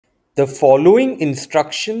The following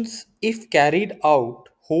instructions, if carried out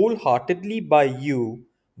wholeheartedly by you,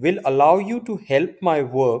 will allow you to help my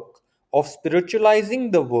work of spiritualizing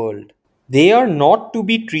the world. They are not to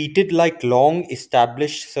be treated like long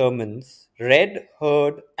established sermons, read,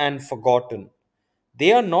 heard, and forgotten.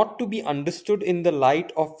 They are not to be understood in the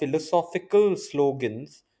light of philosophical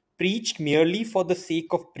slogans preached merely for the sake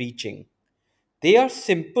of preaching. They are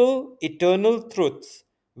simple, eternal truths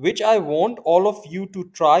which I want all of you to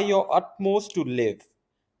try your utmost to live.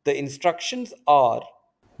 The instructions are: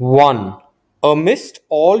 1. Amidst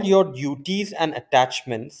all your duties and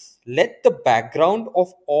attachments, let the background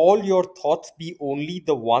of all your thoughts be only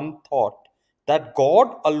the one thought that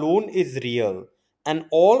God alone is real and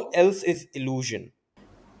all else is illusion.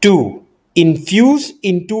 2. Infuse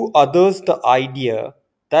into others the idea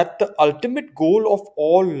that the ultimate goal of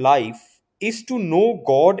all life is to know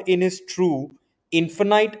God in His true,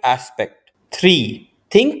 infinite aspect. 3.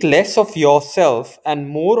 Think less of yourself and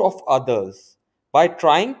more of others by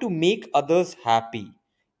trying to make others happy,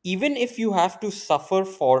 even if you have to suffer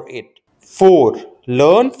for it. 4.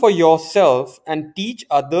 Learn for yourself and teach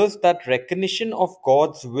others that recognition of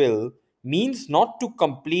God's will means not to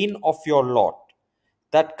complain of your lot,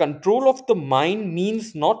 that control of the mind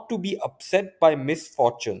means not to be upset by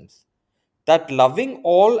misfortunes, that loving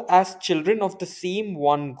all as children of the same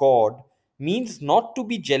one God means not to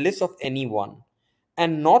be jealous of anyone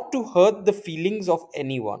and not to hurt the feelings of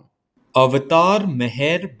anyone. Avatar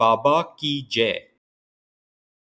Meher Baba Ki Jai.